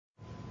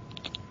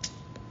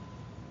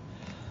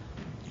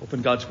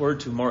Open God's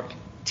Word to Mark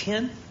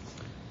 10,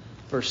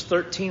 verse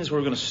 13 is where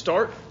we're going to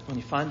start. When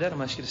you find that, I'm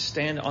going to ask you to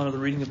stand to honor the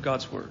reading of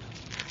God's Word.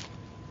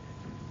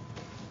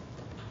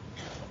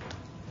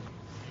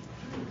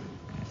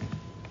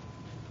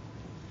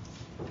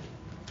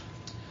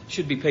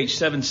 Should be page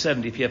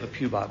 770 if you have a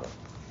pew Bible.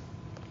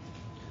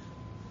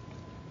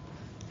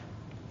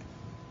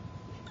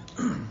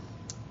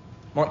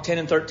 Mark 10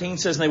 and 13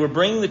 says, "And they were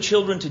bringing the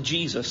children to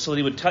Jesus so that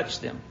he would touch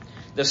them.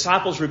 The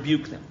disciples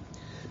rebuked them.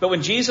 But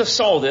when Jesus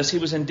saw this, he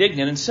was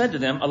indignant and said to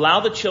them,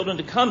 'Allow the children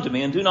to come to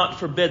me and do not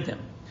forbid them.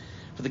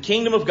 For the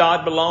kingdom of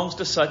God belongs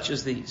to such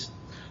as these.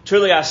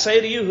 Truly I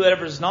say to you,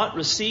 whoever does not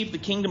receive the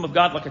kingdom of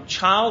God like a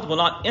child will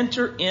not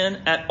enter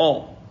in at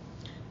all.'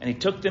 And he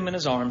took them in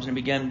his arms and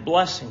began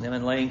blessing them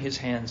and laying his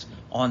hands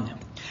on them."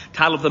 The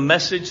title of the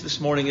message this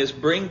morning is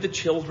Bring the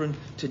Children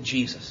to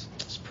Jesus.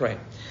 Let's pray.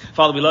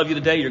 Father, we love you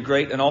today. You're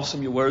great and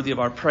awesome. You're worthy of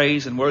our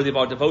praise and worthy of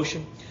our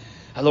devotion.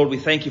 Lord, we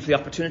thank you for the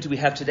opportunity we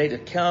have today to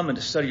come and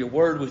to study your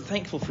word. We're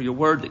thankful for your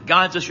word that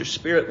guides us, your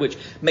spirit, which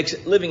makes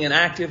it living and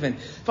active. And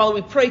Father,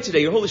 we pray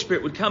today your Holy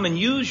Spirit would come and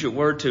use your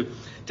word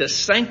to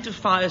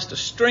sanctify us, to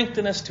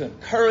strengthen us, to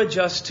encourage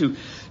us, to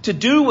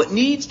do what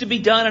needs to be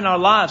done in our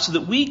lives so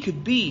that we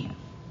could be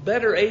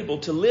better able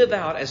to live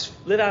out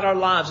our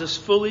lives as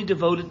fully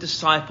devoted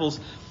disciples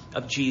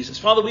of Jesus.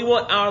 Father, we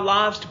want our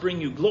lives to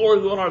bring you glory.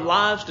 We want our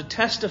lives to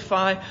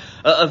testify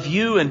of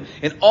you in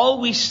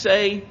all we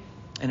say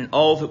and in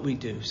all that we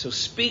do. So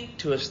speak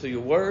to us through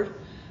your word.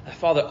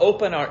 Father,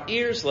 open our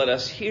ears, let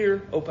us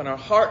hear. Open our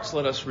hearts,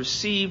 let us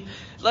receive.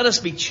 Let us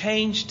be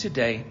changed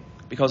today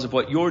because of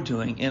what you're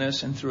doing in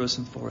us and through us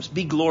and for us.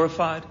 Be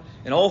glorified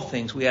in all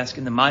things, we ask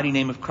in the mighty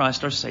name of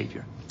Christ our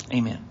Savior.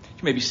 Amen.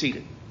 You may be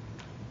seated.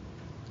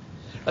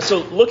 So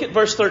look at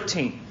verse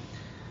 13.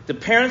 The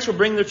parents will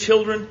bring their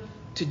children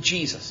to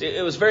Jesus.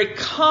 It was very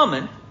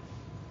common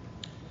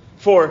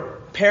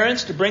for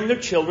parents to bring their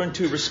children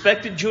to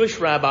respected Jewish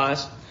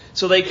rabbis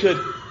so they could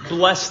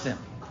bless them.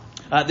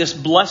 This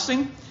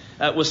blessing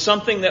was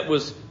something that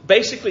was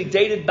basically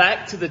dated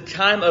back to the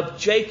time of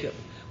Jacob,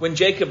 when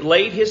Jacob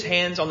laid his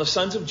hands on the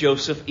sons of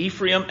Joseph,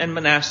 Ephraim and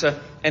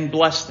Manasseh, and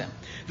blessed them.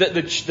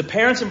 The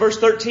parents in verse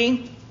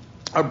 13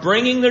 are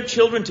bringing their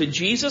children to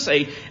Jesus,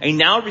 a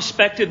now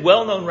respected,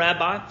 well-known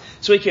rabbi,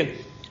 so he can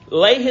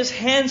lay his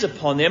hands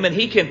upon them and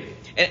he can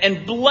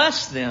and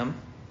bless them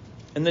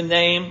in the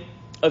name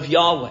of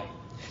Yahweh.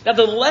 Now,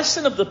 the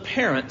lesson of the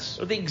parents,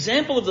 or the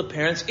example of the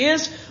parents,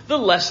 is the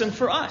lesson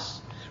for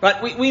us.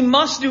 Right? We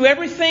must do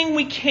everything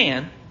we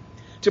can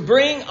to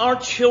bring our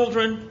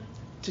children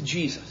to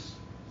Jesus.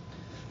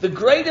 The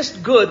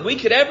greatest good we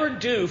could ever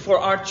do for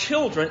our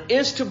children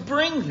is to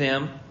bring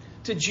them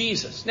to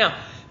Jesus. Now,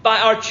 by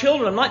our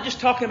children, I'm not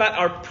just talking about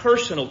our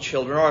personal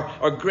children or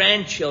our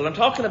grandchildren. I'm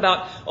talking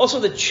about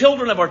also the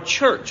children of our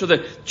church or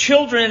the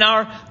children in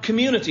our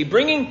community.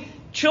 Bringing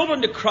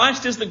children to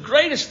Christ is the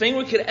greatest thing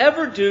we could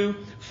ever do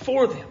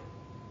for them.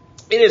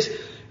 It is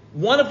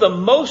one of the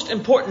most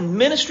important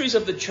ministries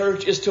of the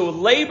church is to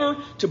labor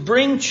to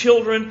bring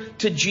children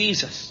to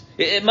Jesus.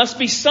 It must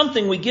be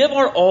something we give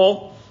our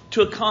all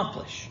to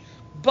accomplish.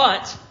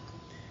 But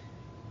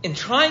in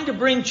trying to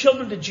bring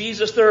children to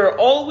Jesus, there are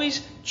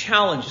always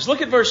challenges.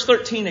 Look at verse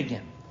 13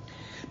 again.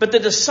 But the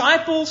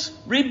disciples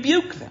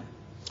rebuke them.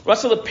 Right,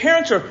 so the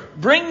parents are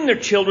bringing their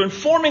children,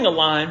 forming a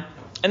line,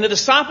 and the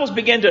disciples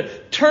began to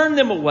turn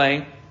them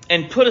away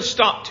and put a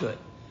stop to it.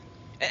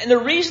 And the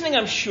reasoning,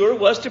 I'm sure,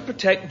 was to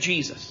protect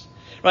Jesus.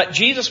 Right?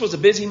 Jesus was a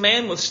busy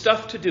man with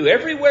stuff to do.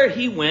 Everywhere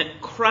he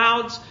went,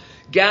 crowds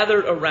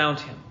gathered around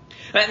him.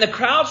 And the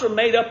crowds were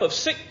made up of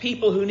sick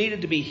people who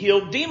needed to be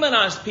healed,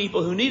 demonized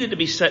people who needed to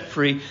be set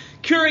free,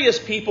 curious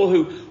people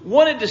who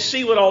wanted to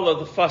see what all of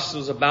the fuss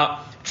was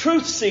about,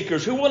 truth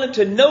seekers who wanted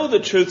to know the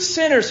truth,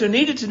 sinners who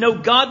needed to know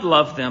God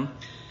loved them,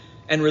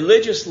 and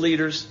religious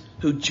leaders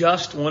who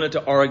just wanted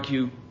to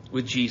argue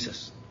with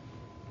Jesus.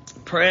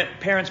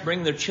 Parents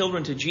bringing their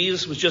children to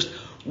Jesus was just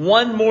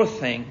one more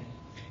thing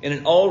in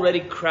an already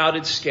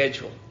crowded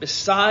schedule.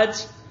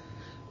 Besides,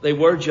 they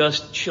were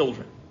just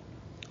children.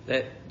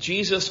 That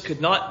Jesus could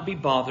not be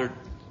bothered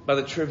by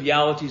the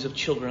trivialities of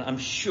children, I'm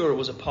sure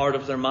was a part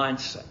of their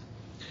mindset.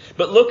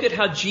 But look at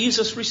how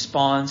Jesus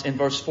responds in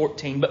verse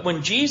 14. But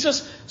when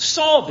Jesus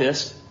saw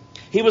this,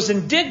 he was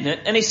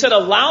indignant and he said,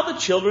 "Allow the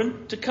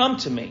children to come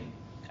to me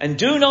and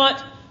do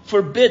not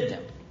forbid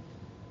them.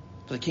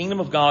 For the kingdom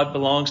of God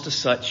belongs to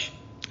such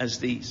as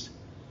these."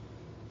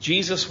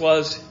 Jesus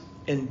was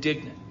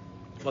indignant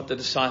at what the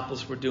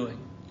disciples were doing.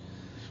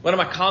 One of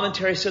my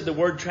commentaries said the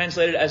word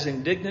translated as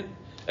indignant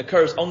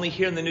occurs only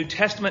here in the New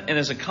Testament and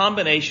is a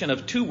combination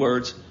of two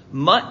words,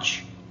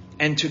 much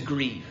and to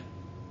grieve.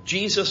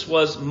 Jesus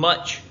was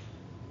much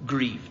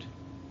grieved.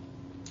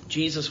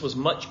 Jesus was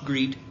much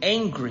grieved,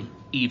 angry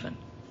even.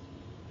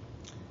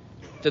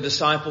 The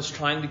disciples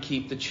trying to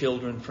keep the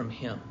children from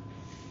him.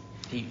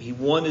 He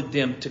wanted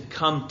them to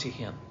come to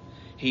him.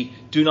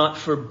 Do not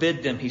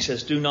forbid them. He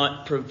says, do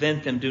not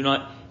prevent them. Do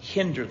not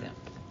hinder them.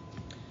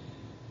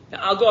 Now,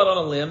 I'll go out on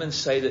a limb and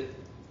say that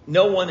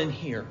no one in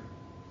here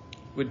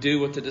would do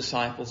what the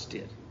disciples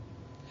did.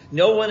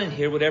 No one in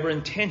here would ever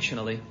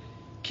intentionally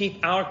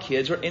keep our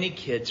kids or any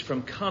kids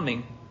from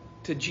coming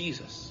to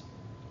Jesus.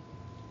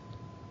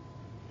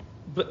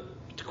 But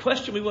the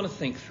question we want to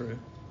think through,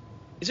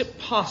 is it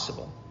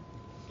possible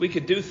we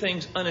could do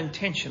things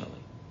unintentionally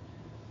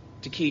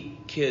to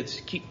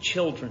keep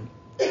children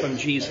from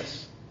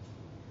Jesus?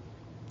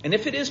 And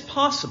if it is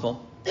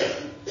possible,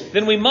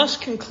 then we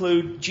must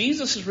conclude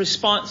Jesus'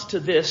 response to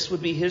this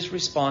would be his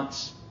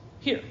response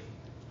here.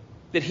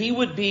 That he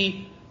would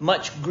be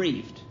much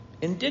grieved,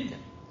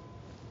 indignant.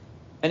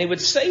 And he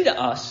would say to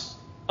us,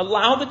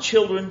 allow the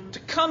children to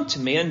come to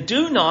me and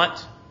do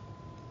not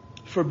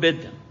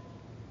forbid them.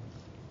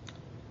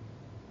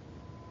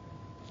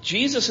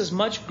 Jesus is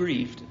much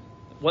grieved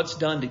at what's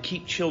done to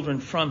keep children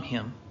from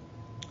him.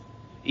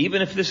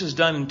 Even if this is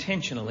done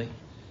intentionally,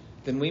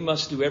 then we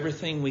must do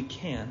everything we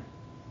can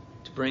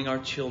to bring our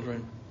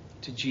children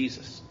to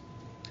Jesus.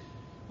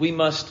 We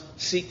must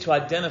seek to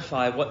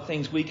identify what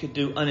things we could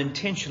do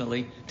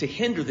unintentionally to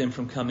hinder them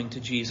from coming to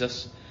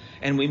Jesus,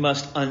 and we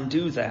must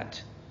undo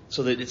that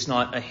so that it's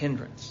not a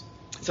hindrance.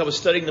 As I was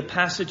studying the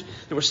passage,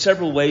 there were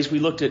several ways. We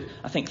looked at,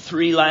 I think,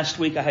 3 last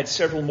week. I had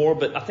several more,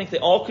 but I think they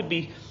all could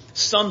be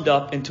summed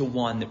up into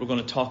one that we're going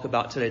to talk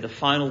about today, the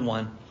final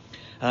one.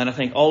 And I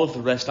think all of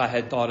the rest I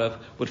had thought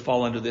of would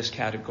fall under this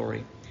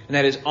category. And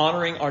that is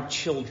honoring our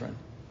children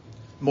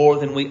more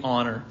than we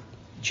honor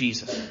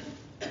Jesus.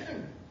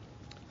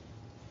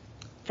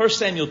 1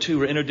 Samuel 2,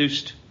 we're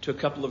introduced to a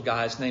couple of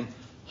guys named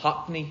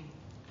Hophni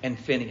and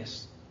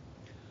Phinehas.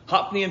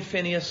 Hophni and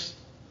Phinehas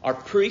are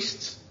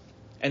priests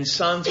and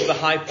sons of the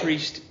high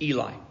priest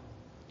Eli.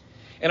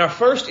 In our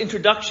first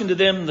introduction to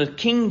them, the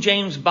King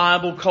James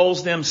Bible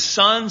calls them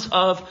sons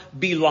of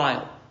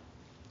Belial,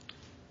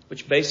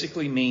 which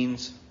basically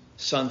means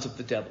sons of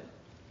the devil.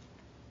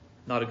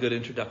 Not a good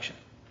introduction.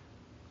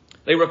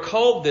 They were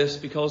called this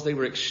because they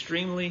were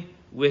extremely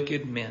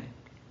wicked men.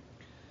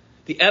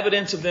 The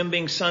evidence of them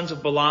being sons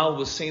of Belial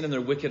was seen in their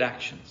wicked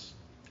actions.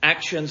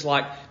 Actions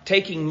like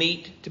taking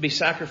meat to be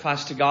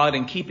sacrificed to God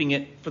and keeping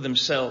it for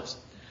themselves.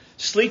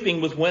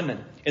 Sleeping with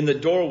women in the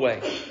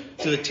doorway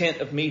to the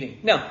tent of meeting.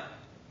 Now,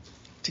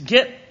 to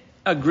get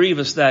how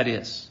grievous that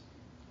is.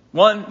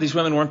 One, these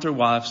women weren't their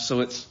wives,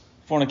 so it's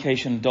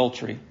fornication,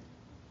 adultery.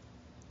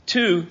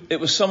 2, it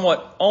was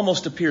somewhat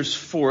almost appears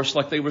forced,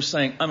 like they were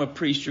saying, I'm a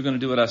priest, you're going to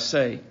do what I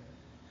say.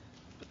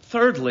 But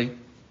thirdly,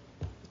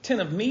 the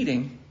tent of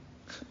meeting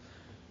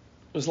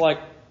was like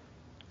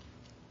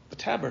the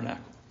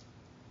tabernacle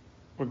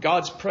where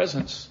God's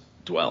presence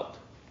dwelt.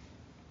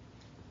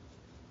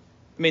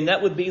 I mean,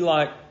 that would be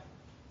like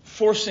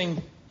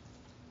forcing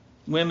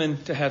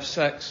women to have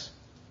sex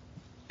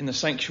in the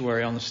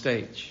sanctuary on the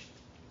stage.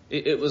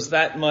 It was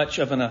that much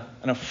of an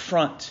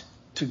affront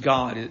to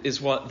God is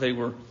what they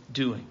were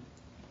doing.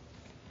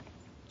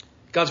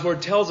 God's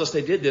word tells us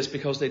they did this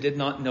because they did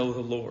not know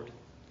the Lord.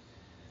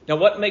 Now,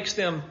 what makes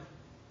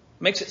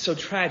it so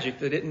tragic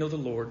they didn't know the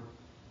Lord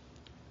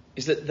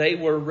is that they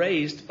were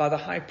raised by the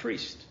high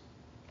priest.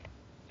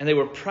 And they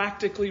were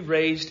practically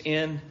raised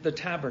in the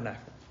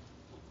tabernacle.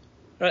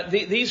 Right?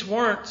 These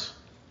weren't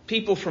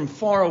people from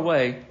far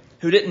away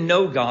who didn't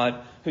know God,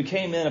 who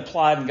came in,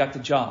 applied, and got the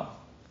job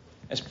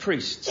as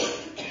priests.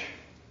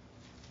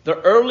 Their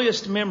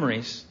earliest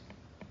memories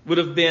would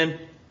have been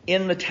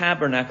in the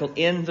tabernacle,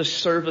 in the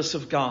service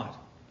of God.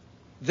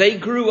 They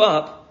grew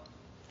up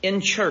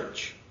in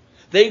church.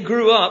 They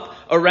grew up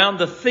around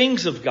the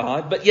things of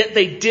God, but yet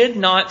they did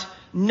not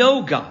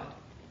know God.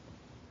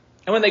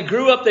 And when they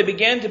grew up, they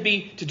began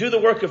to do the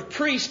work of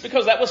priests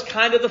because that was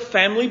kind of the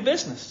family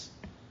business.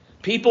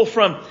 People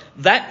from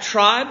that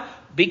tribe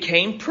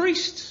became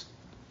priests.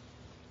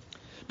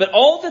 But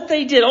all that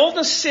they did, all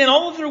the sin,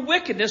 all of their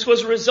wickedness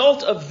was a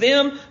result of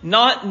them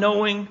not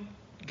knowing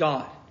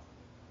God.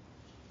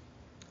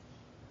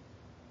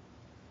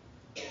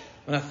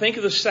 When I think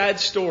of the sad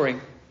story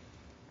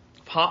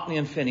of Hophni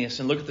and Phinehas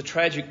and look at the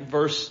tragic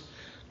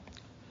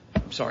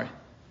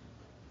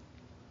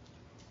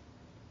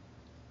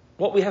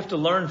what we have to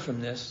learn from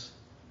this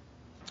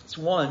is,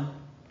 one,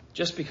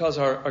 just because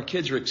our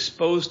kids are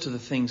exposed to the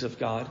things of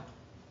God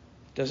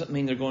doesn't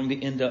mean they're going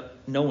to end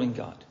up knowing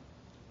God.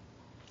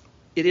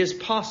 It is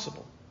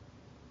possible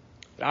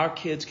that our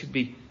kids could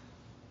be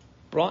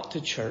brought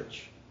to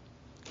church,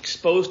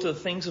 exposed to the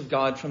things of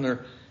God from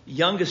their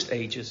youngest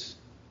ages,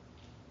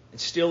 and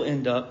still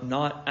end up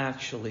not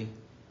actually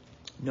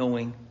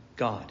knowing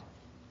God.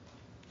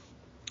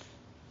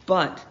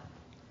 But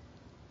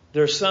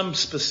there's some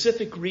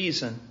specific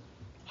reason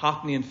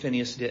Hophni and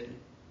Phinehas didn't.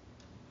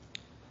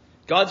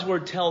 God's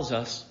word tells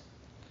us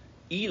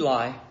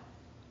Eli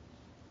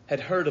had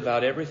heard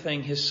about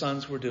everything his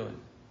sons were doing,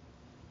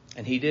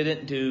 and he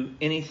didn't do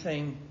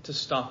anything to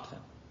stop them.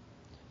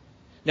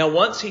 Now,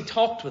 once he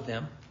talked with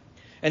them,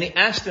 and he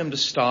asked them to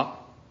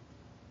stop,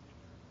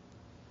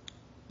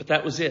 but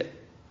that was it.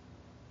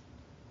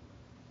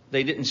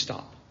 They didn't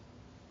stop.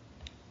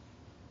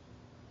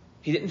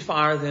 He didn't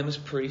fire them as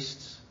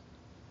priests.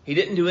 He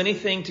didn't do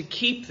anything to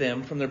keep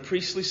them from their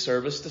priestly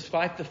service,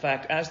 despite the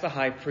fact, as the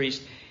high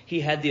priest, he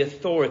had the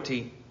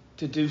authority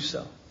to do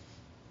so.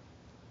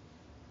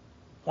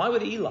 Why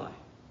would Eli?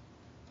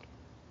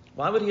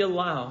 Why would he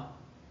allow?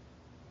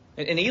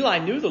 And Eli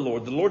knew the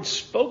Lord. The Lord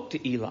spoke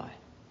to Eli.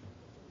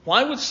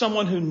 Why would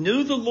someone who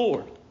knew the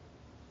Lord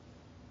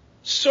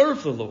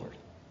serve the Lord?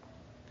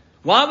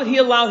 Why would he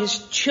allow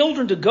his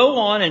children to go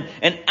on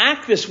and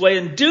act this way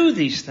and do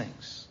these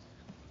things?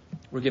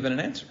 We're given an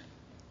answer.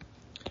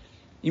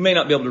 You may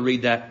not be able to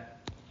read that.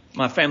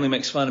 My family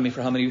makes fun of me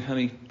for how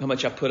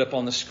much I put up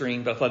on the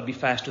screen, but I thought it'd be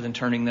faster than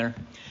turning there.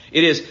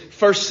 It is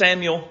 1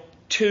 Samuel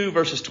 2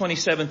 verses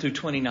 27 through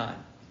 29.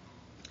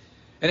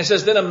 And it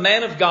says, Then a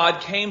man of God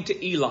came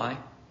to Eli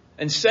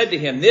and said to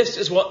him, This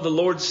is what the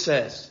Lord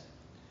says.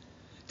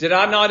 Did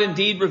I not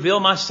indeed reveal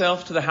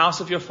myself to the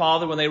house of your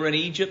father when they were in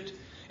Egypt,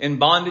 in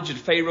bondage at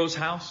Pharaoh's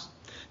house?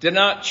 Did I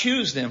not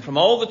choose them from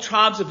all the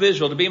tribes of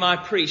Israel to be my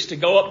priests, to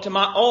go up to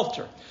my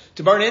altar,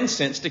 to burn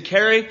incense, to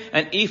carry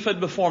an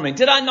ephod before me?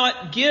 Did I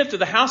not give to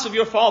the house of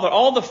your father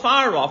all the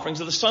fire offerings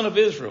of the son of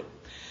Israel?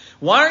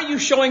 Why are you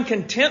showing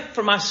contempt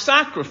for my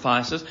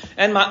sacrifices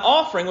and my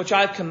offering, which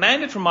I have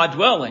commanded from my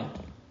dwelling?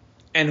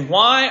 And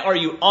why are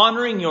you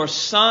honoring your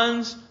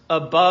sons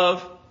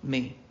above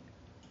me?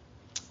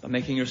 By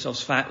making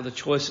yourselves fat with the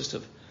choicest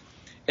of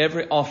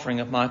every offering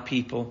of my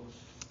people,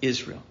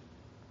 Israel.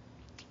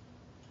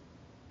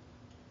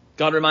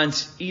 God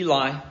reminds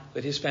Eli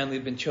that his family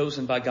had been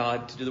chosen by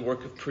God to do the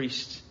work of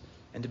priests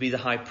and to be the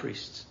high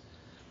priests.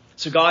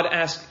 So God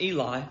asked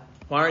Eli,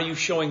 why are you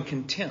showing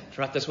contempt?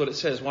 Right? That's what it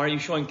says. Why are you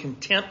showing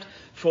contempt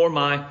for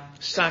my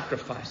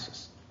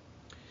sacrifices?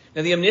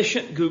 Now, the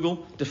omniscient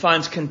Google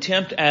defines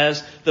contempt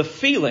as the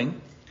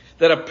feeling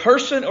that a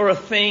person or a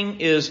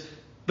thing is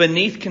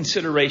beneath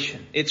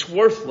consideration. It's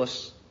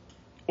worthless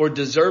or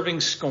deserving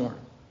scorn.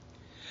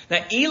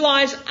 Now,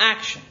 Eli's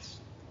actions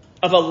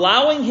of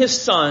allowing his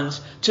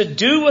sons to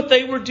do what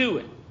they were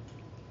doing,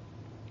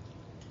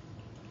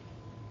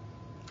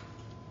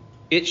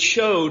 it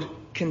showed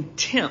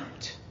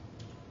contempt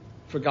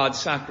for God's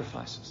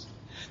sacrifices.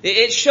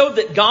 It showed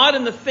that God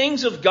and the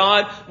things of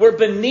God were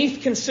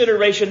beneath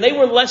consideration. They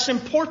were less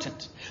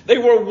important. They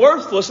were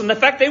worthless. And in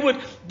fact, they would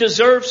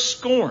deserve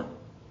scorn.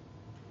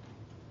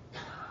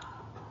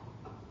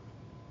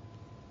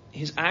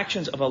 His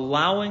actions of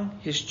allowing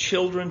his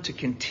children to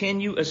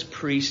continue as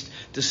priests,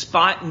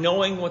 despite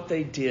knowing what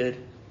they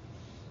did,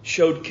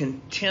 showed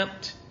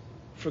contempt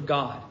for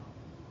God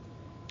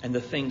and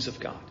the things of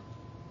God.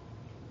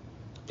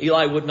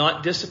 Eli would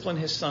not discipline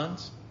his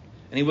sons,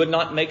 and he would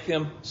not make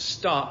them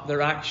stop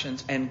their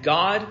actions. And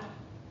God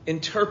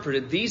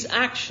interpreted these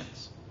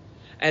actions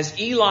as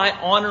Eli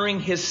honoring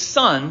his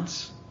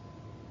sons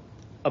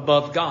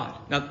above God.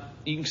 Now,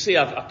 you can see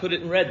I put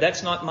it in red.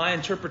 That's not my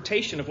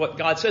interpretation of what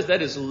God says.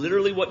 That is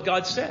literally what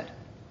God said.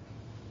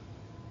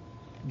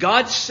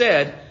 God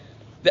said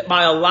that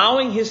by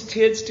allowing his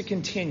kids to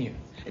continue,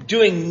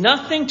 doing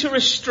nothing to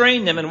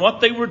restrain them in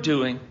what they were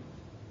doing,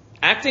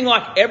 acting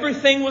like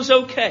everything was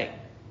okay,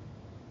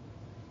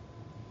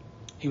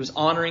 he was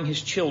honoring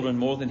his children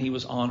more than he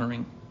was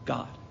honoring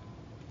God.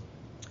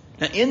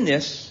 Now, in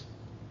this,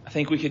 I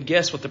think we could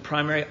guess what the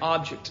primary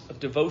object of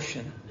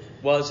devotion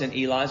was in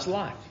Eli's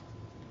life.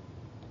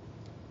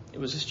 It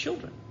was his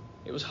children.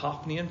 It was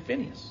Hophni and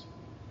Phinehas.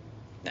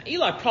 Now,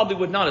 Eli probably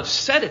would not have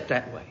said it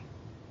that way.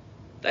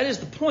 That is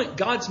the point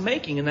God's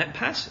making in that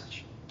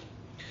passage.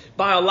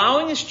 By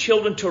allowing his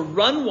children to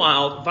run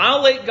wild,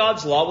 violate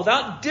God's law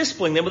without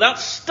disciplining them, without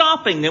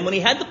stopping them when he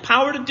had the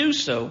power to do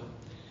so,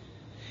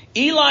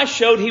 Eli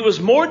showed he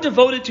was more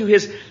devoted to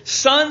his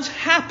sons'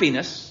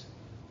 happiness,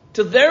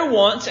 to their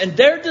wants and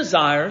their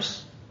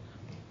desires,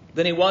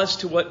 than he was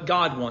to what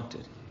God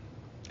wanted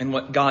and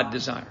what God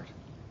desired.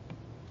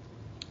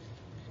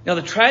 Now,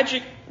 the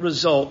tragic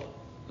result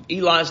of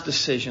Eli's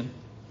decision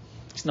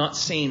is not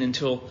seen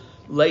until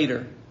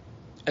later,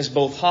 as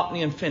both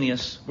Hophni and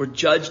Phinehas were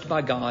judged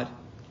by God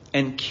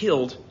and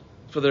killed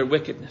for their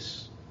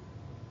wickedness,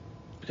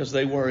 because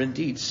they were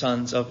indeed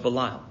sons of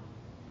Belial.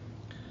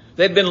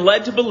 They'd been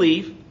led to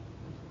believe,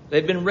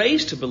 they'd been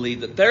raised to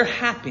believe that their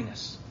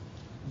happiness,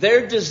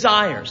 their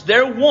desires,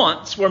 their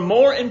wants were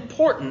more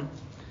important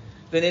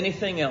than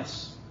anything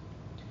else.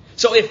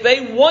 So if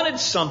they wanted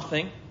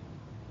something,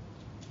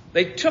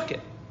 they took it,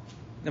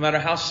 no matter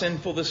how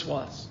sinful this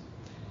was.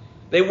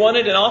 They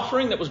wanted an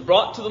offering that was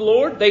brought to the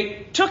Lord,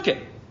 they took it.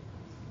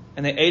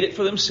 And they ate it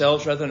for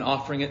themselves rather than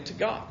offering it to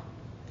God.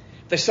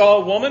 If they saw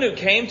a woman who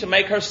came to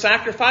make her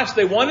sacrifice,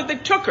 they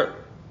took her,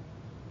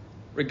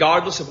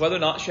 regardless of whether or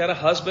not she had a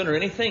husband or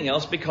anything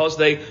else, because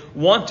they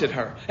wanted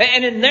her.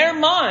 And in their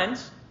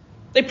minds,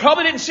 they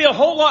probably didn't see a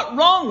whole lot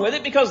wrong with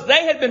it, because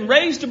they had been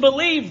raised to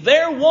believe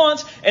their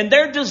wants and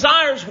their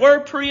desires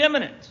were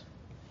preeminent.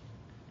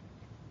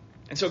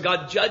 And so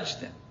God judged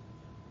them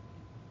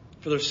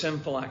for their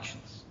sinful actions.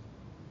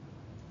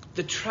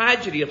 The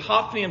tragedy of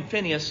Hophni and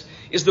Phinehas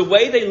is the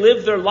way they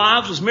lived their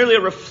lives was merely a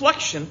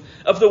reflection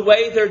of the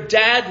way their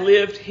dad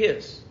lived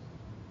his.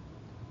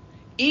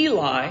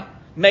 Eli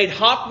made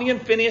Hophni and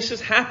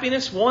Phinehas'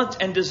 happiness, wants,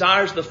 and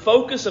desires the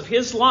focus of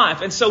his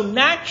life. And so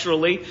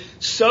naturally,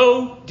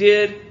 so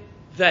did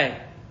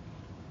they.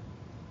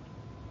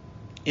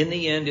 In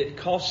the end, it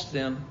cost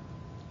them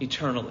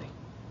eternally.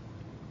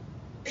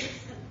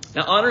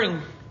 Now,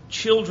 honoring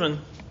children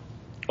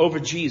over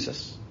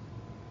Jesus,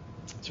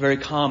 it's very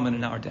common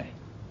in our day.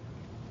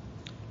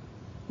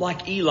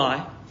 Like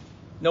Eli,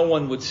 no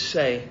one would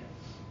say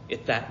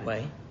it that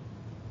way,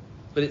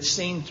 but it's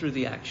seen through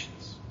the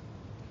actions.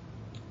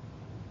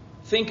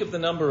 Think of the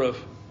number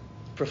of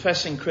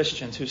professing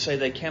Christians who say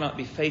they cannot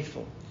be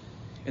faithful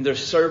in their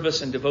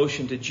service and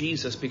devotion to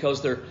Jesus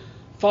because they're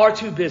far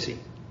too busy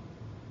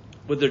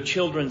with their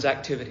children's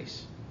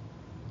activities.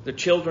 Their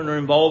children are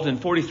involved in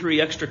 43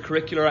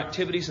 extracurricular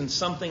activities and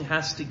something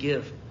has to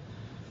give.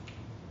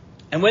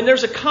 And when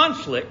there's a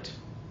conflict,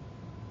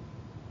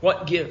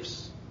 what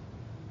gives?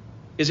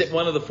 Is it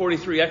one of the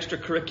 43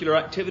 extracurricular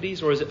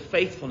activities, or is it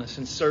faithfulness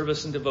and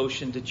service and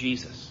devotion to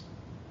Jesus?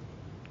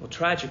 Well,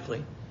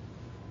 tragically,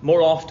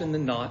 more often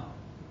than not,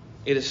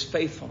 it is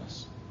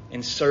faithfulness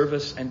in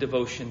service and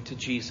devotion to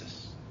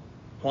Jesus.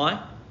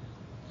 Why?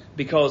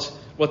 Because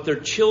what their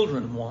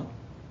children want,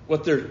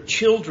 what their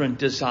children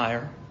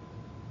desire,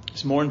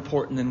 is more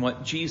important than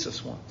what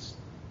Jesus wants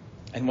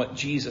and what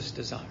Jesus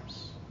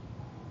desires.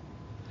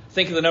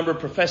 Think of the number of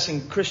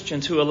professing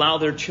Christians who allow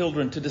their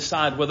children to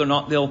decide whether or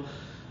not they'll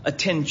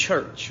attend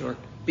church or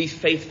be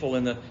faithful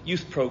in the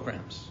youth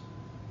programs.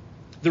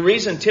 The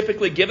reason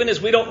typically given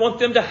is we don't want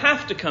them to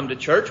have to come to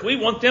church. We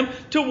want them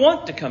to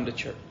want to come to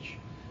church.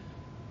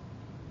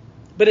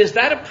 But is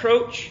that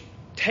approach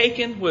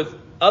taken with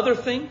other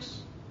things?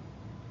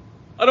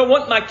 I don't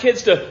want my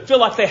kids to feel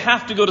like they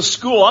have to go to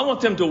school. I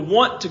want them to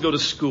want to go to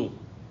school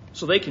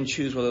so they can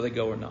choose whether they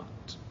go or not.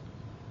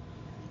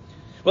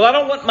 Well, I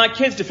don't want my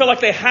kids to feel like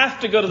they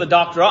have to go to the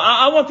doctor.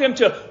 I want them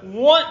to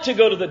want to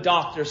go to the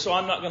doctor, so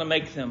I'm not going to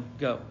make them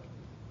go.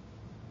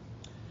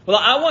 Well,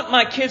 I want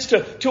my kids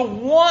to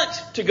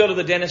want to go to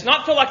the dentist,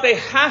 not feel like they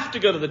have to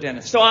go to the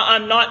dentist, so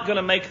I'm not going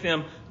to make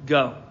them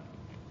go.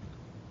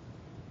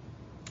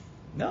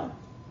 No.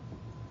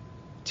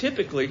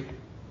 Typically,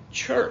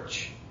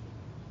 church,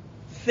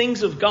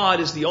 things of God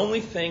is the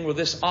only thing where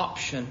this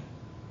option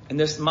and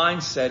this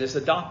mindset is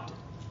adopted.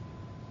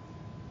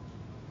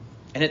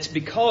 And it's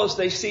because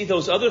they see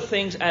those other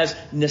things as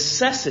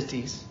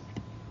necessities,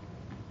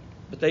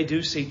 but they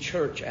do see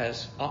church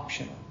as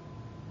optional.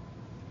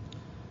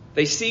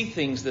 They see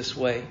things this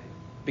way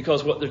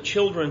because what their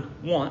children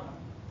want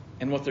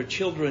and what their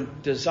children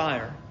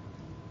desire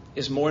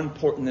is more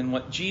important than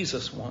what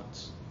Jesus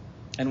wants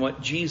and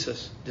what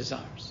Jesus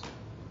desires.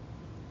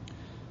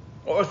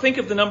 Or think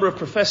of the number of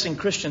professing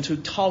Christians who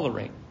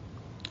tolerate,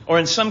 or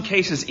in some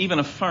cases even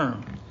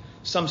affirm,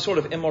 some sort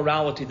of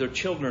immorality their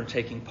children are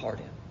taking part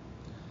in.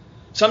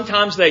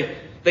 Sometimes they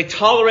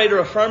tolerate or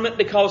affirm it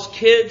because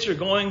kids are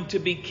going to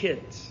be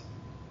kids.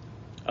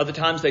 Other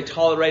times they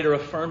tolerate or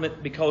affirm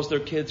it because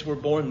their kids were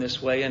born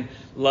this way and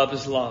love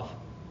is love.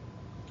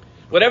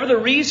 Whatever the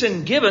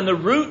reason given, the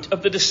root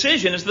of the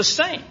decision is the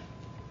same.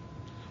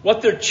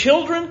 What their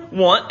children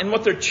want and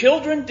what their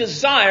children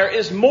desire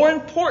is more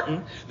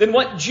important than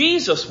what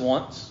Jesus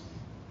wants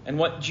and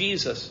what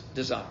Jesus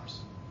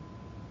desires.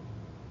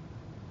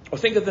 Or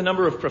think of the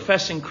number of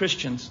professing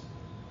Christians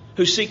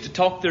who seek to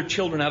talk their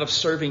children out of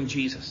serving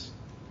Jesus.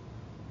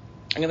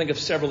 I'm going to think of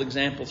several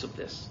examples of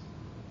this.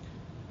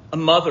 A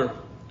mother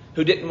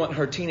who didn't want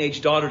her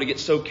teenage daughter to get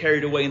so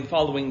carried away in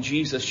following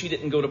Jesus, she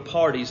didn't go to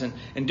parties and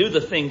do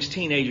the things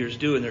teenagers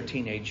do in their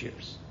teenage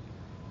years.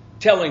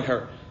 Telling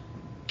her,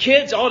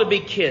 kids ought to be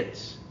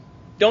kids.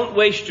 Don't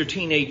waste your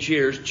teenage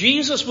years.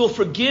 Jesus will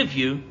forgive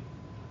you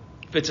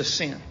if it's a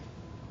sin.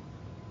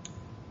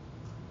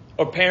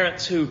 Or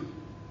parents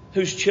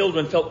whose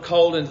children felt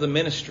called into the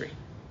ministry,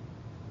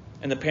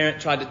 and the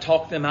parent tried to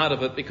talk them out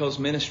of it because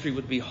ministry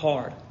would be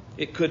hard.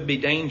 It could be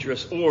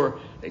dangerous, or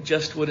they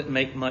just wouldn't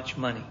make much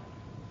money.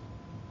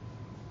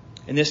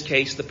 In this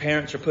case, the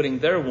parents are putting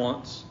their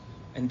wants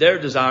and their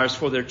desires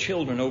for their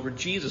children over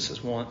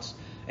Jesus' wants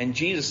and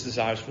Jesus'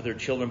 desires for their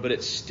children, but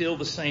it's still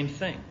the same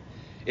thing.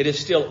 It is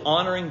still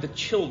honoring the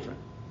children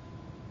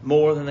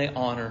more than they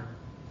honor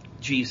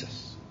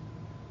Jesus.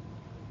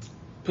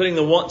 Putting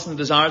the wants and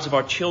the desires of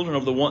our children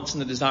over the wants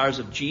and the desires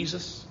of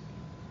Jesus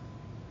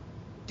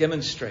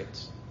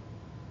demonstrates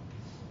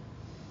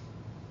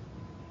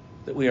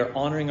that we are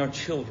honoring our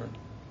children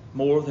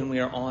more than we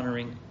are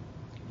honoring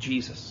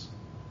Jesus.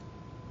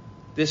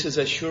 This is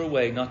a sure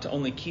way not to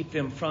only keep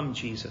them from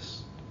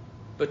Jesus,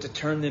 but to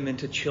turn them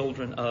into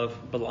children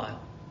of Belial.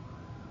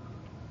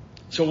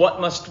 So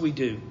what must we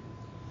do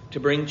to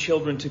bring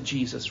children to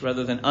Jesus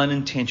rather than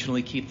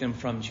unintentionally keep them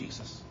from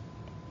Jesus?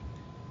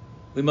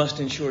 We must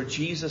ensure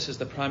Jesus is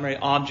the primary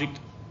object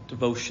of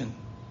devotion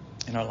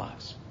in our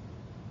lives.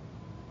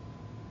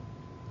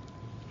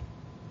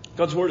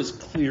 God's word is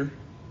clear.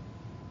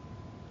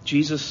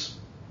 Jesus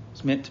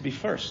is meant to be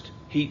first.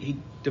 He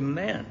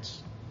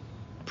demands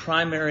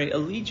primary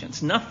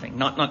allegiance. Nothing.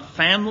 Not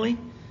family,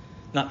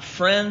 not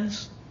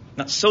friends,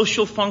 not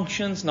social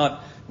functions,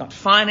 not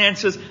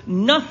finances.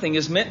 Nothing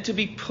is meant to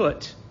be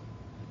put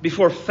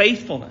before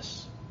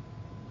faithfulness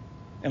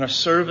and our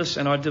service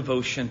and our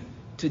devotion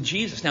to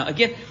Jesus. Now,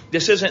 again,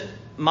 this isn't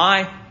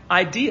my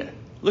idea.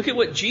 Look at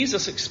what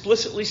Jesus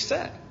explicitly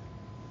said.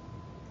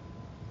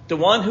 The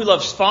one who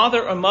loves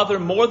father or mother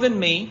more than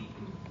me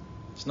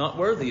is not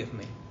worthy of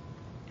me.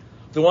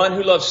 The one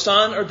who loves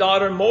son or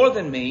daughter more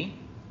than me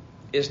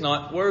is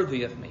not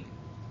worthy of me.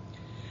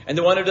 And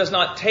the one who does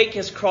not take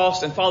his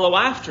cross and follow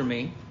after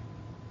me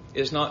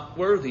is not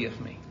worthy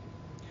of me.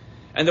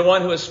 And the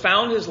one who has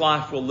found his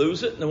life will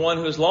lose it, and the one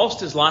who has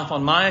lost his life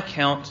on my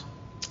account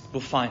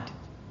will find it.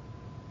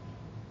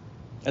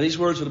 Now, these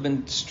words would have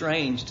been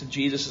strange to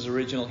Jesus'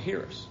 original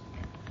hearers.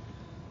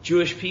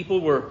 Jewish people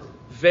were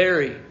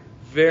very,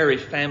 very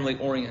family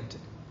oriented.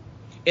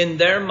 In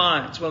their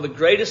minds, one of the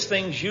greatest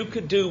things you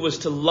could do was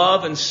to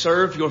love and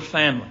serve your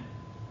family.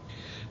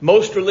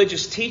 Most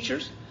religious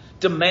teachers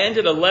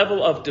demanded a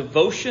level of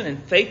devotion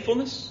and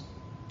faithfulness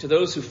to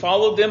those who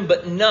followed them,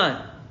 but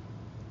none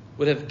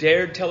would have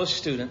dared tell a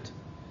student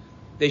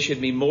they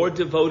should be more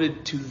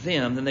devoted to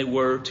them than they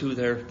were to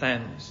their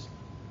families.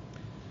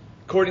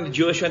 According to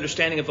Jewish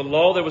understanding of the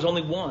law, there was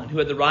only one who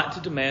had the right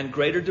to demand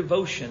greater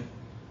devotion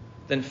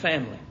than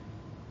family.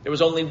 There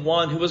was only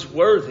one who was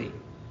worthy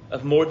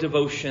of more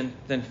devotion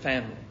than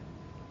family.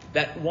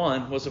 That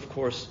one was, of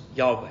course,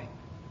 Yahweh.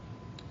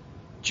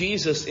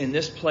 Jesus, in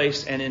this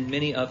place and in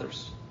many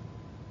others,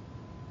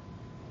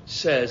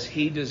 says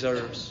he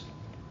deserves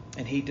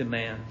and he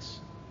demands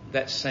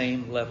that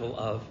same level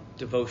of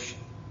devotion.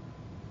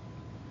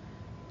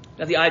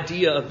 Now, the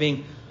idea of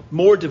being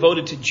more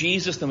devoted to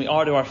Jesus than we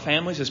are to our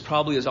families is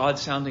probably as odd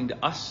sounding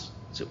to us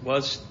as it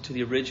was to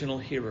the original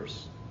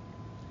hearers.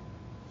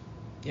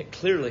 Yet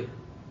clearly,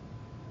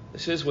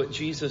 this is what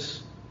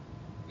Jesus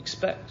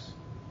expects.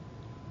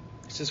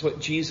 This is what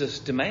Jesus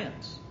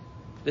demands.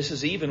 This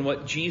is even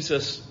what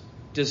Jesus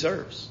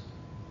deserves.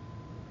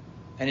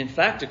 And in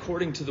fact,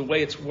 according to the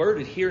way it's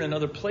worded here and in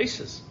other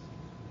places,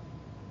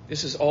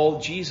 this is all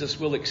Jesus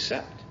will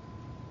accept.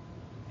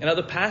 In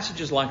other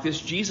passages like this,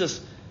 Jesus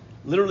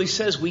literally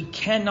says we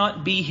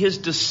cannot be his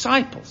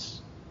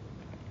disciples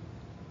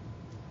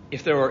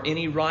if there are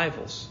any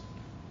rivals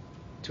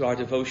to our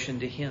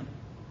devotion to him.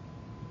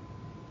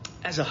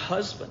 As a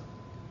husband,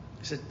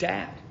 as a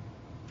dad,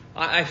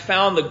 I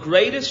found the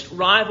greatest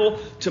rival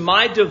to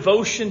my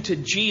devotion to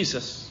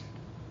Jesus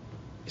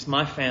is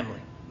my family.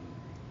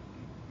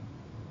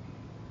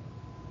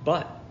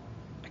 But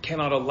I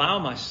cannot allow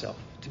myself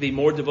to be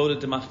more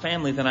devoted to my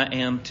family than I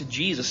am to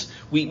Jesus.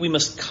 We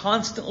must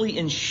constantly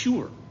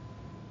ensure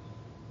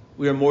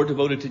we are more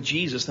devoted to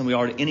Jesus than we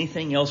are to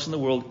anything else in the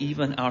world,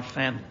 even our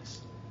families.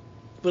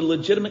 But a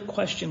legitimate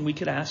question we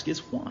could ask is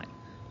why?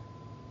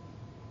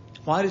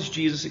 Why does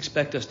Jesus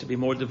expect us to be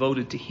more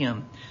devoted to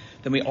him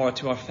than we are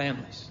to our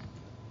families?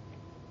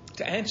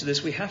 To answer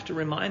this, we have to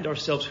remind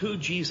ourselves who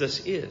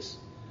Jesus is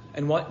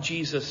and what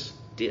Jesus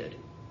did.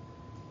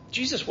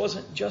 Jesus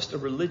wasn't just a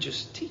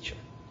religious teacher.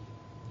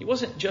 He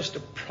wasn't just a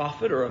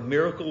prophet or a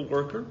miracle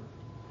worker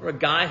or a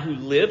guy who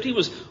lived. He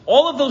was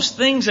all of those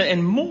things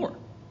and more.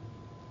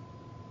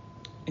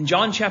 In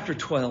John chapter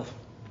 12,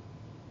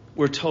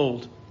 we're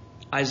told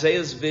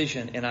Isaiah's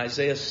vision in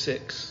Isaiah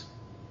 6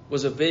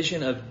 was a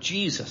vision of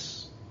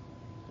Jesus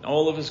in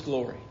all of his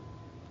glory.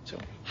 So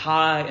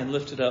high and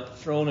lifted up,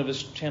 throne of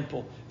his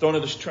temple,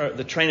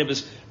 the train of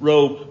his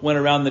robe went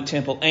around the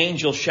temple,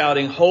 angels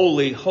shouting,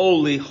 "Holy,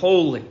 holy,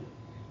 holy."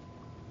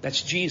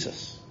 That's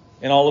Jesus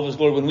in all of his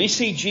glory. When we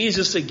see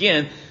Jesus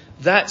again,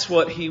 that's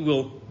what he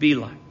will be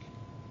like.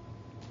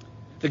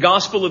 The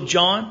Gospel of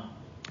John,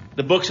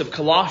 the books of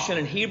Colossians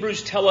and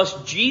Hebrews tell us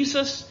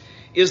Jesus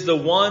is the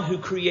one who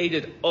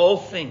created all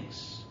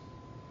things.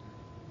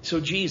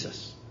 So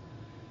Jesus,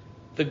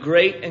 the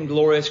great and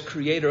glorious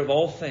creator of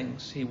all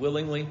things, he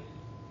willingly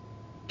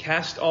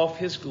cast off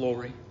his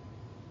glory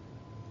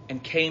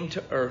and came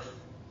to earth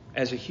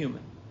as a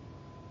human.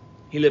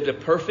 He lived a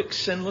perfect,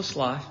 sinless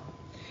life.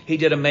 He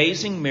did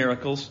amazing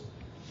miracles,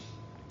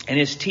 and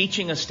his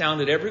teaching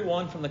astounded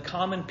everyone from the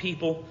common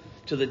people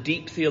to the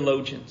deep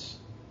theologians.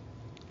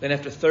 Then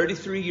after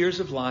 33 years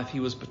of life, he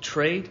was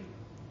betrayed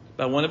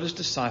by one of his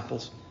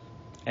disciples,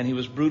 and he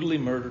was brutally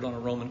murdered on a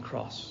Roman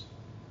cross.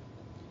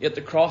 Yet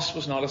the cross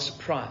was not a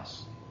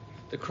surprise.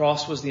 The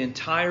cross was the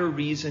entire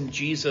reason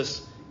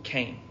Jesus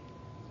came.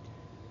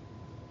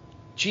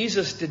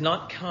 Jesus did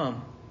not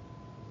come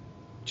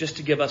just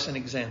to give us an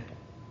example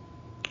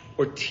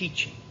or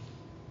teaching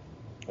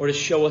or to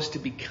show us to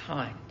be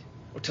kind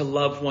or to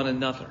love one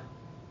another.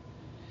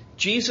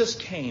 Jesus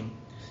came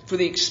for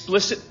the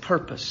explicit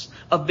purpose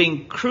of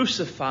being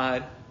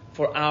crucified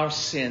for our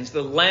sins,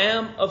 the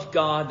Lamb of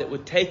God that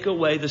would take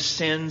away the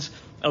sins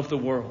of the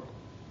world.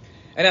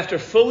 And after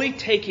fully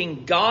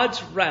taking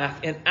God's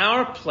wrath in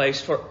our place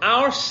for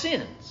our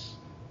sins,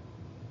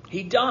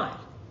 he died.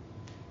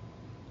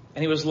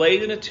 And he was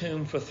laid in a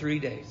tomb for 3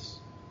 days.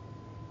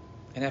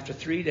 And after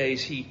 3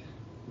 days, he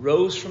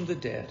rose from the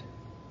dead,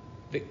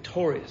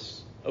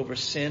 victorious over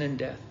sin and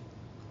death.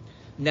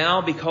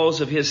 Now,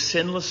 because of his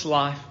sinless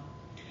life,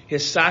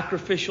 his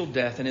sacrificial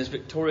death, and his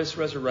victorious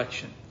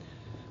resurrection,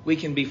 we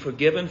can be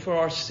forgiven for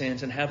our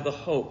sins and have the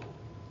hope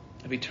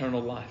of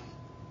eternal life.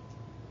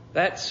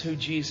 That's who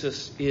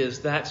Jesus is.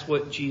 That's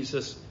what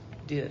Jesus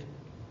did.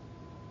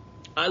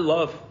 I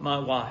love my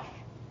wife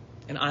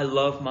and I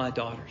love my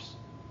daughters.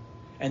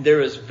 And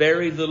there is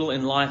very little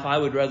in life I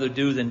would rather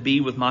do than be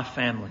with my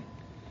family.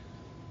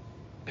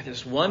 But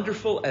as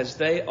wonderful as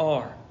they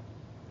are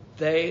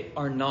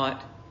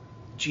not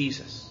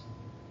Jesus.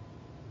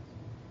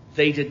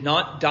 They did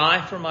not die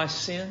for my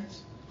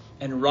sins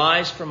and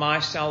rise for my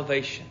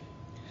salvation.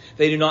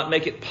 They do not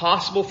make it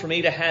possible for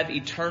me to have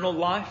eternal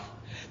life.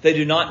 They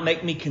do not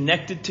make me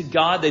connected to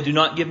God. They do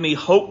not give me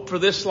hope for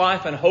this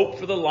life and hope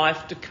for the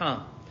life to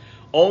come.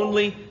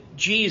 Only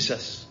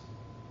Jesus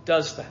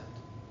does that.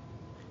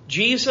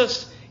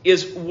 Jesus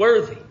is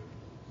worthy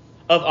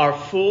of our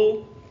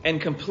full and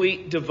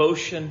complete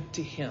devotion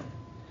to Him.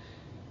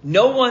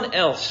 No one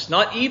else,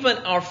 not even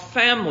our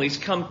families,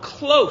 come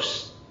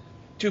close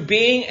to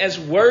being as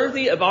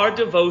worthy of our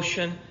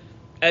devotion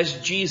as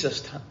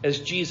Jesus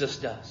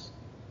does.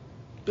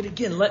 But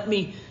again, let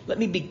me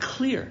be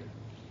clear.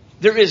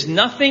 There is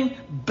nothing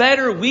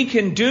better we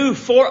can do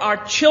for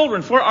our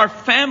children, for our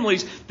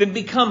families, than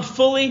become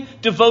fully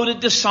devoted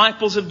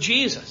disciples of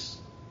Jesus.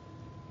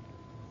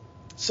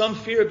 Some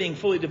fear being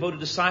fully devoted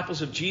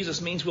disciples of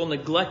Jesus means we'll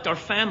neglect our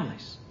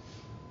families.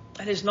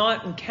 That is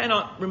not and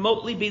cannot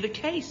remotely be the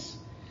case.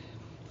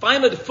 If I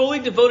am a fully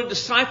devoted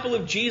disciple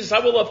of Jesus, I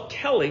will love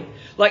Kelly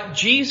like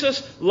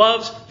Jesus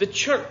loves the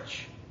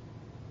church.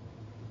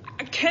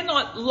 I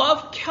cannot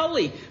love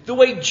Kelly the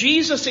way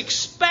Jesus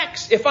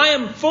expects if I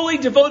am fully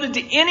devoted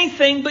to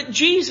anything but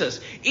Jesus,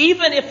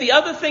 even if the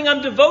other thing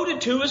I'm devoted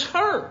to is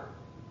her.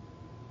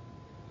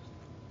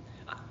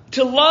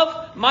 To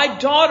love my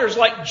daughters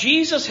like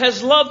Jesus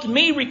has loved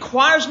me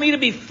requires me to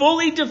be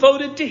fully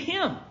devoted to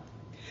Him.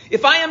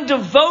 If I am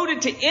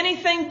devoted to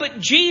anything but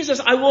Jesus,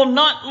 I will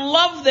not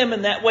love them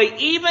in that way,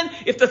 even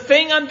if the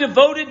thing I'm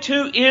devoted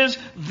to is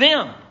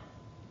them.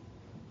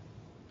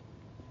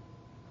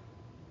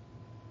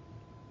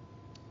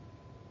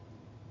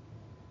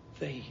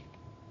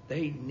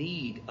 They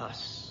need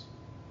us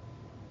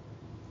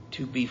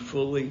to be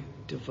fully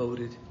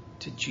devoted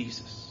to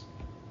Jesus.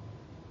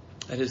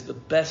 That is the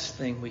best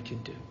thing we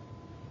can do.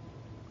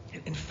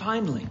 And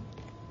finally,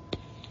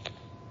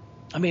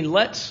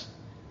 let's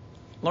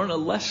learn a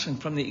lesson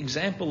from the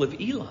example of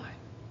Eli.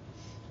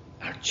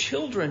 Our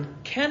children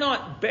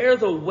cannot bear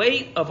the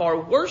weight of our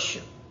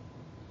worship.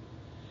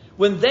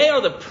 When they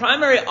are the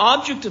primary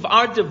object of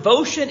our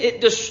devotion,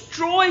 it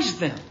destroys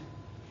them,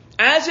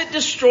 as it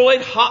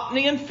destroyed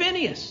Hophni and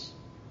Phinehas.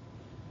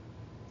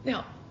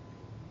 Now,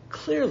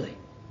 clearly,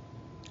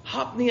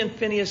 Hophni and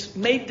Phinehas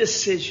made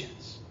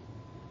decisions,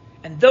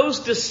 and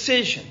those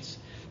decisions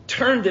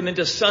turned them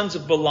into sons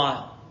of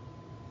Belial.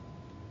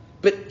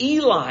 But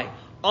Eli,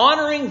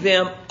 honoring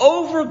them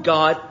over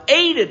God,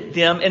 aided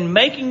them in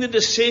making the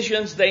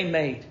decisions they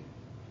made.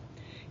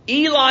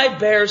 Eli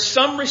bears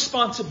some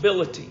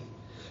responsibility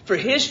for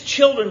his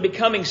children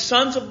becoming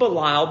sons of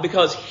Belial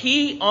because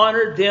he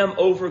honored them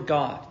over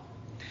God.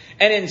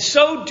 And in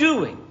so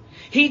doing,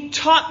 he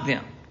taught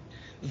them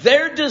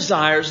their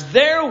desires,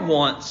 their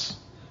wants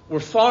were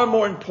far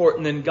more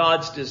important than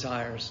God's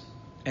desires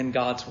and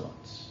God's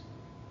wants.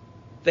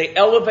 They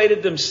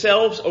elevated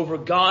themselves over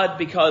God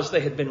because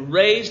they had been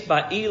raised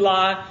by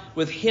Eli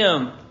with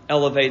him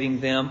elevating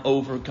them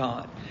over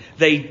God.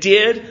 They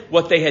did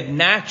what they had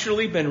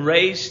naturally been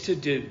raised to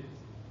do.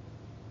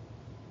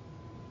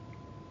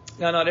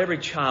 Now, not every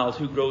child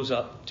who grows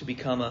up to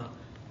become a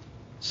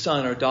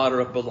son or daughter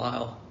of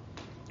Belial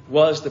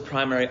was the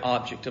primary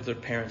object of their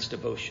parents'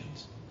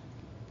 devotions.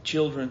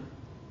 Children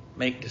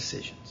make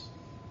decisions,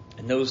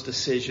 and those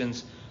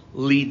decisions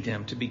lead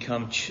them to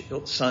become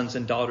sons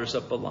and daughters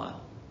of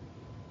Belial.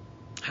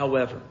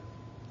 However,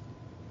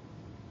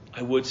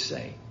 I would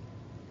say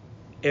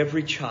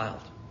every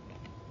child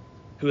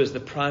who is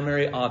the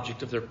primary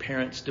object of their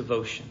parents'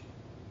 devotion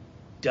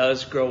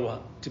does grow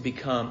up to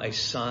become a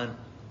son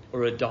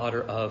or a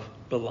daughter of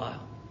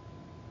Belial.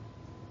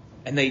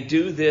 And they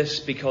do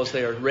this because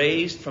they are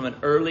raised from an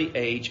early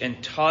age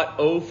and taught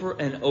over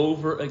and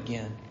over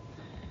again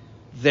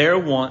their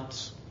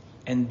wants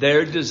and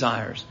their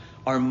desires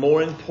are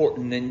more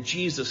important than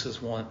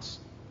Jesus' wants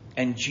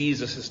and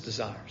Jesus'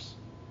 desires.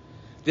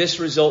 This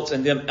results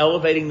in them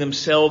elevating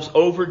themselves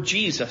over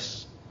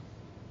Jesus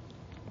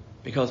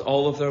because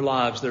all of their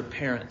lives, their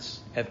parents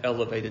have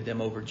elevated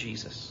them over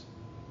Jesus.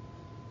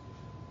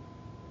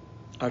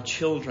 Our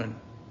children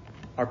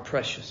are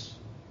precious.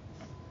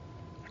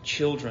 Our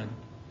children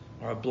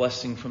are a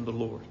blessing from the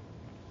Lord.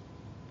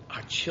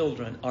 Our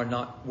children are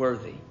not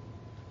worthy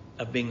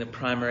of being the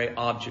primary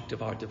object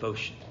of our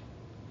devotion.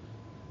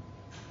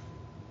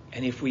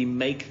 And if we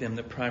make them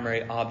the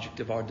primary object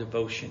of our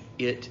devotion,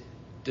 it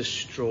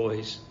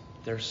destroys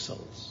their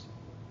souls.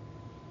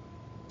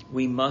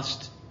 We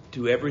must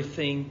do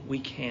everything we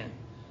can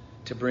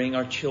to bring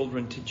our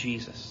children to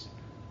Jesus.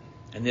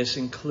 And this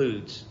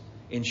includes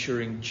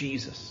ensuring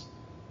Jesus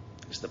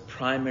is the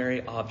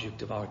primary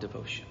object of our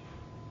devotion.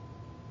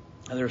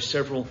 Now, there are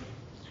several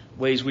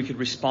ways we could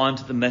respond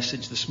to the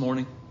message this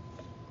morning.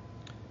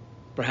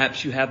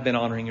 Perhaps you have been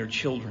honoring your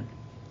children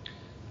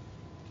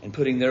and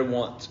putting their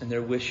wants and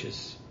their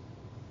wishes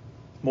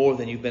more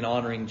than you've been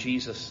honoring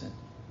Jesus and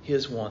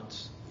His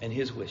wants and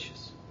His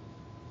wishes.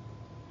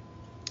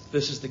 If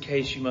this is the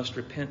case, you must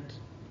repent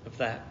of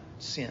that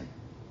sin.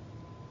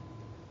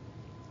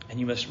 And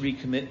you must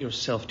recommit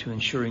yourself to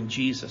ensuring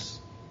Jesus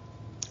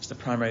is the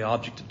primary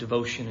object of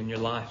devotion in your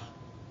life.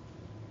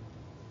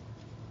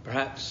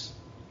 Perhaps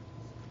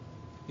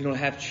you don't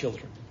have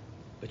children,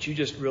 but you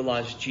just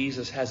realize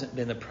Jesus hasn't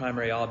been the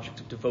primary object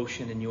of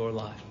devotion in your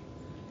life.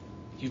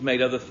 You've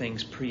made other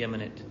things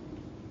preeminent.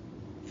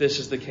 If this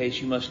is the case,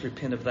 you must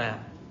repent of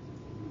that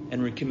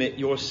and recommit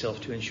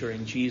yourself to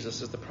ensuring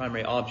Jesus is the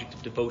primary object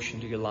of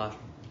devotion to your life.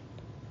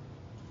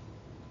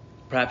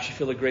 Perhaps you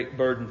feel a great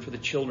burden for the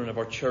children of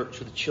our church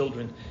or the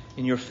children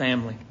in your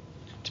family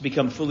to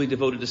become fully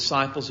devoted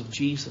disciples of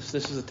Jesus.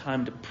 This is a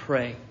time to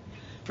pray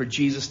for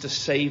Jesus to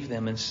save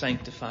them and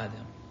sanctify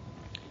them.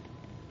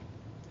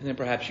 And then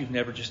perhaps you've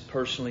never just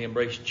personally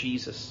embraced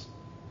Jesus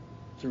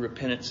through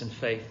repentance and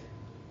faith.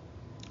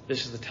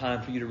 This is the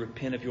time for you to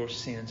repent of your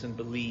sins and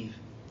believe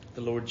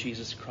the Lord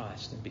Jesus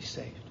Christ and be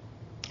saved.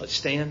 Let's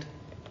stand.